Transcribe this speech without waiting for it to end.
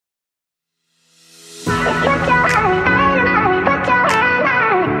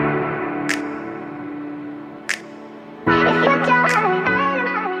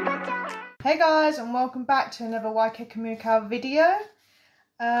guys, and welcome back to another YK video.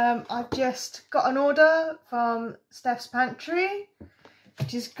 I've just got an order from Stefs Pantry,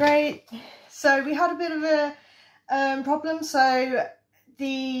 which is great. So we had a bit of a problem. So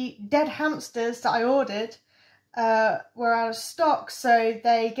the dead hamsters that I ordered were out of stock, so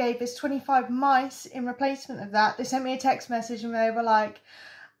they gave us 25 mice in replacement of that. They sent me a text message and they were like,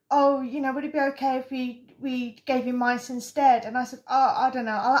 oh, you know, would it be okay if we gave you mice instead? And I said, oh, I don't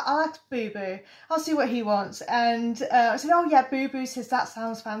know, I'll ask Boo Boo, I'll see what he wants. And I said, oh yeah, Boo Boo says that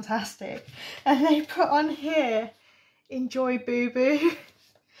sounds fantastic. And they put on here, enjoy Boo Boo.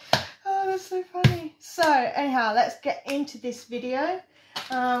 Oh, that's so funny. So anyhow, let's get into this video.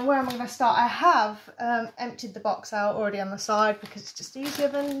 Where am I going to start? I have emptied the box out already on the side because it's just easier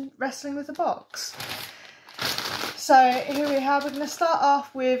than wrestling with the box. So here we have, we're going to start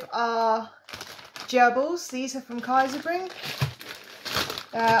off with our Gerbils. These are from Kaiserbrink.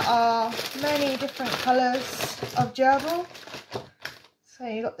 There are many different colours of gerbil. So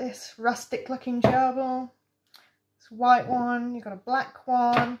you've got this rustic looking gerbil, this white one, you've got a black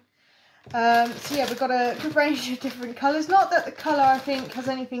one. So yeah, we've got a good range of different colours. Not that the colour, I think, has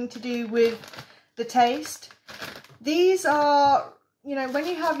anything to do with the taste. These are, you know, when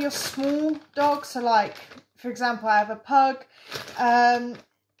you have your small dogs, so like, for example, I have a pug,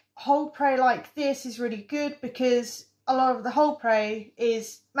 whole prey like this is really good because a lot of the whole prey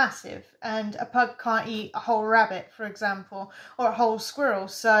is massive and a pug can't eat a whole rabbit, for example, or a whole squirrel.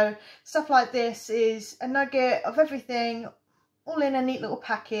 So stuff like this is a nugget of everything, all in a neat little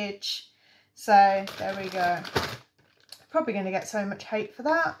package. So there we go. Probably going to get so much hate for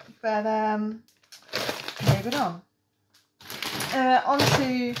that, but moving on.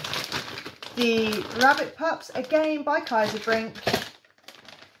 Onto the rabbit pups, again by Kaiserbrink.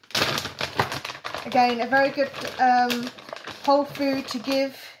 Again, a very good whole food to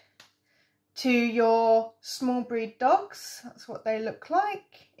give to your small breed dogs. That's what they look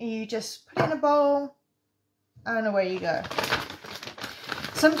like. You just put it in a bowl and away you go.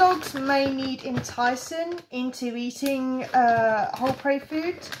 Some dogs may need enticing into eating whole prey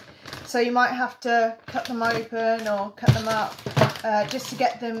food, so you might have to cut them open or cut them up just to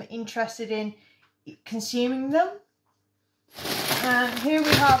get them interested in consuming them. And here we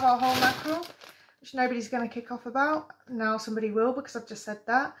have our whole mackerel, which nobody's going to kick off about. Now somebody will, because I've just said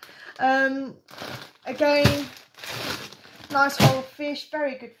that. Again, nice whole fish,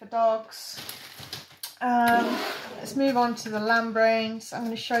 very good for dogs. Let's move on to the lambrains. I'm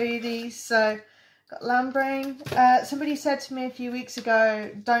going to show you these. So, got lambrain. Somebody said to me a few weeks ago,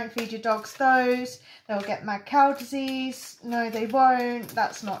 don't feed your dogs those, they'll get mad cow disease. No, they won't.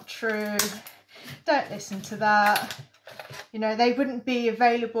 That's not true. Don't listen to that. You know, they wouldn't be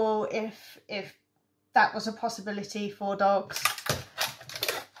available if that was a possibility for dogs.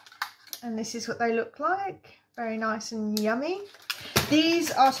 And this is what they look like. Very nice and yummy.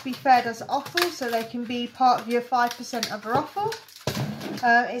 These are to be fed as offal, so they can be part of your 5% of your offal.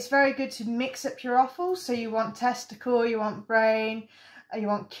 It's very good to mix up your offal. So you want testicle, you want brain, you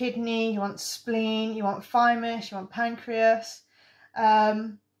want kidney, you want spleen, you want thymus, you want pancreas,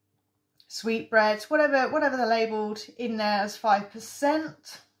 sweetbreads, whatever they're labelled in there as 5%.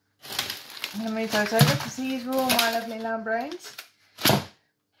 I'm going to move those over because these are all my lovely lambrains.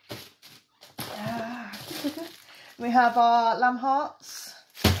 We have our lamb hearts.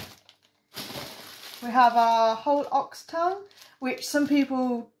 We have our whole ox tongue, which some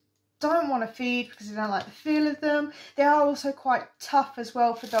people don't want to feed because they don't like the feel of them. They are also quite tough as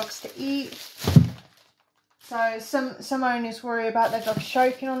well for dogs to eat. So some owners worry about their dogs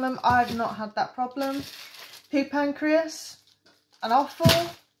choking on them. I've not had that problem. Pig pancreas, an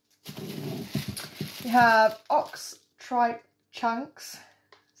offal. We have ox tripe chunks.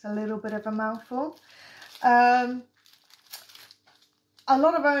 It's a little bit of a mouthful. A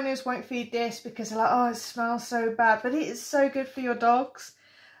lot of owners won't feed this because they're like, oh, it smells so bad, but it is so good for your dogs.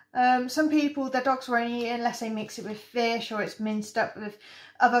 Some people, their dogs won't eat it unless they mix it with fish or it's minced up with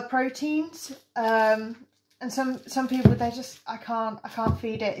other proteins. And some people, they just, I can't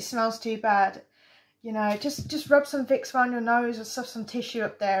feed it. It smells too bad. You know, just rub some Vicks around your nose or stuff some tissue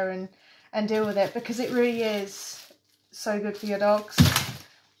up there and deal with it, because it really is so good for your dogs.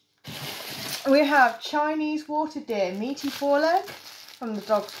 We have Chinese water deer meaty foreleg from the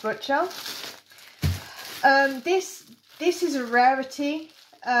Dog's Butcher. This is a rarity,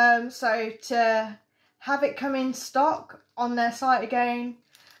 so to have it come in stock on their site again,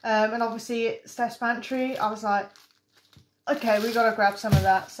 and obviously at Stefs Pantry, I was like, okay, we got to grab some of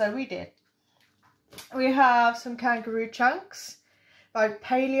that, so we did. We have some kangaroo chunks. by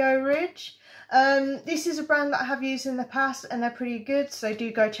Paleo Ridge. This is a brand that I have used in the past and they're pretty good, so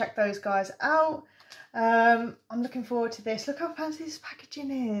do go check those guys out. I'm looking forward to this. Look how fancy this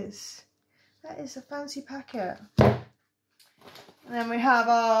packaging is. That is a fancy packet. And then we have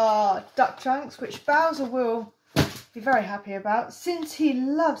our duck chunks, which Bowser will be very happy about since he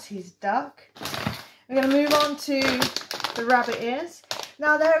loves his duck. We're going to move on to the rabbit ears.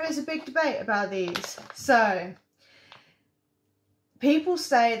 Now there is a big debate about these. So people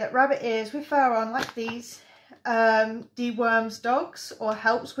say that rabbit ears with fur on like these deworms dogs or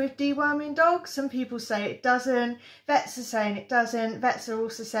helps with deworming dogs. Some people say it doesn't. Vets are saying it doesn't. Vets are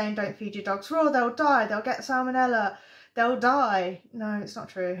also saying don't feed your dogs raw, they'll die, they'll get salmonella, they'll die. No, it's not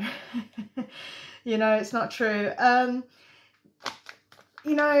true. You know, it's not true.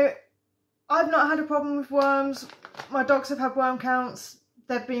 You know, I've not had a problem with worms. My dogs have had worm counts.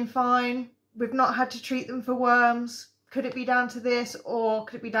 They've been fine. We've not had to treat them for worms. Could it be down to this or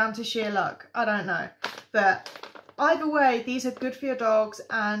could it be down to sheer luck? I don't know. But either way, these are good for your dogs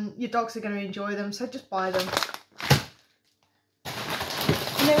and your dogs are going to enjoy them. So just buy them.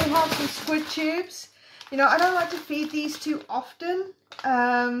 And then we have some squid tubes. You know, I don't like to feed these too often.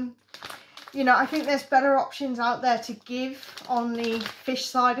 You know, I think there's better options out there to give on the fish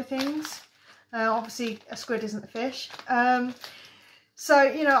side of things. Obviously, a squid isn't a fish. So,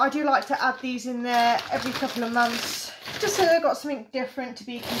 you know, I do like to add these in there every couple of months. Just so they've got something different to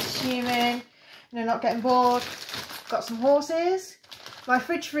be consuming. And they're not getting bored. Got some horses. My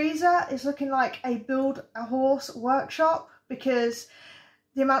fridge freezer is looking like a build a horse workshop. Because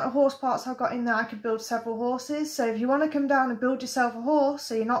the amount of horse parts I've got in there, I could build several horses. So if you want to come down and build yourself a horse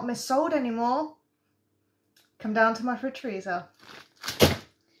so you're not missold anymore, come down to my fridge freezer.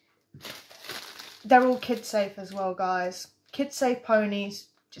 They're all kid safe as well, guys. Kid safe ponies.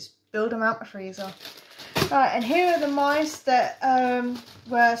 Just build them out my freezer. Right, and here are the mice that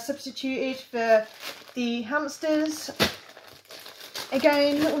were substituted for the hamsters.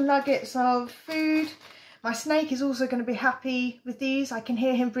 Again, little nuggets of food. My snake is also going to be happy with these. I can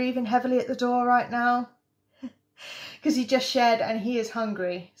hear him breathing heavily at the door right now because he just shed and he is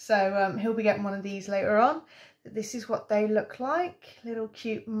hungry. So he'll be getting one of these later on. This is what they look like. Little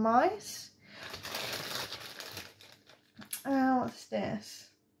cute mice. What's this?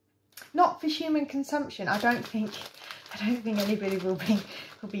 Not for human consumption. I don't think anybody will be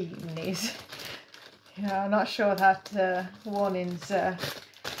eating these. You know, I'm not sure that warning's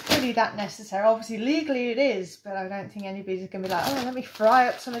really that necessary. Obviously legally it is, but I don't think anybody's gonna be like, oh, let me fry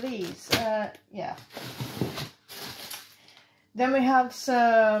up some of these. Yeah. Then we have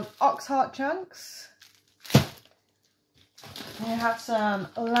some ox heart chunks. We have some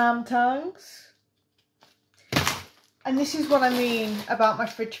lamb tongues. And this is what I mean about my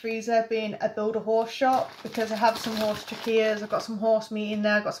fridge freezer being a build a horse shop, because I have some horse tracheas, I've got some horse meat in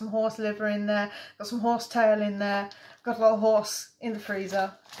there, I've got some horse liver in there, I've got some horse tail in there, I've got a lot of horse in the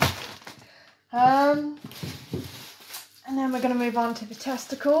freezer. And then we're going to move on to the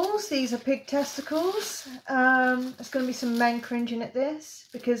testicles. These are pig testicles. There's going to be some men cringing at this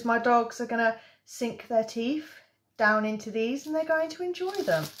because my dogs are going to sink their teeth down into these and they're going to enjoy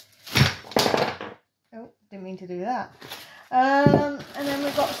them. Oh, didn't mean to do that. And then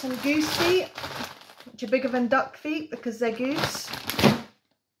we've got some goose feet, which are bigger than duck feet because they're goose.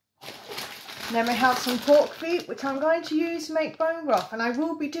 And then we have some pork feet, which I'm going to use to make bone broth. And I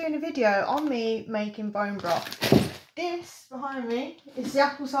will be doing a video on me making bone broth. This behind me is the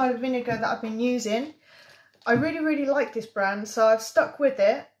apple cider vinegar that I've been using. I really like this brand, so I've stuck with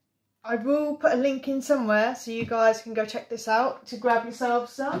it. I will put a link in somewhere so you guys can go check this out to grab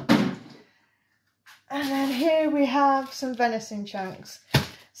yourselves some. And then here we have some venison chunks.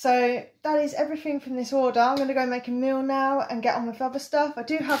 So that is everything from this order. I'm going to go make a meal now and get on with other stuff. I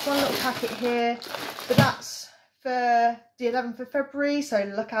do have one little packet here, but that's for the 11th of February. So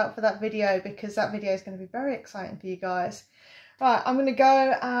look out for that video because that video is going to be very exciting for you guys. Right, I'm going to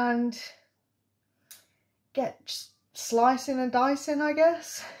go and get slicing and dicing, I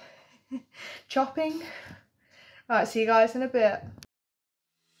guess. Chopping. Right, see you guys in a bit.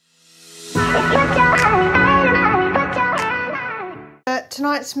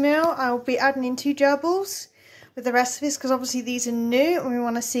 Tonight's meal, I'll be adding in 2 gerbils with the rest of this because obviously these are new and we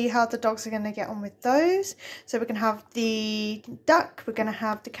want to see how the dogs are going to get on with those. So we're going to have the duck, we're going to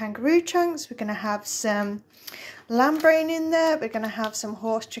have the kangaroo chunks, we're going to have some lamb brain in there, we're going to have some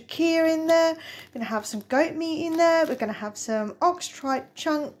horse trachea in there, we're going to have some goat meat in there, we're going to have some ox tripe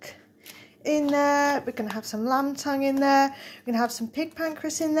chunk in there, we're going to have some lamb tongue in there, we're going to have some pig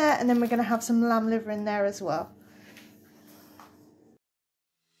pancreas in there, and then we're going to have some lamb liver in there as well.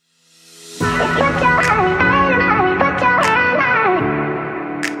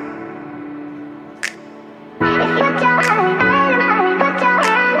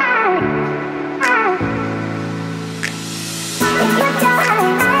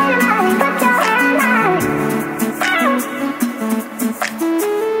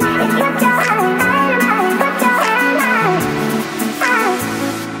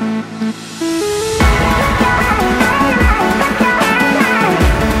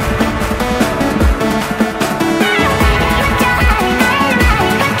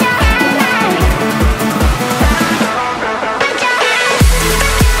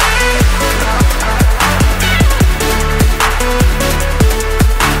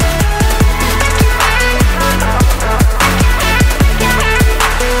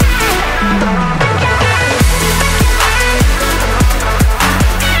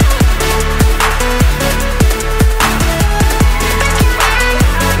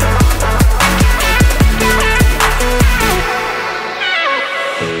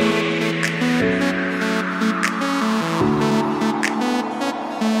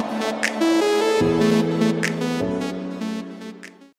 bye.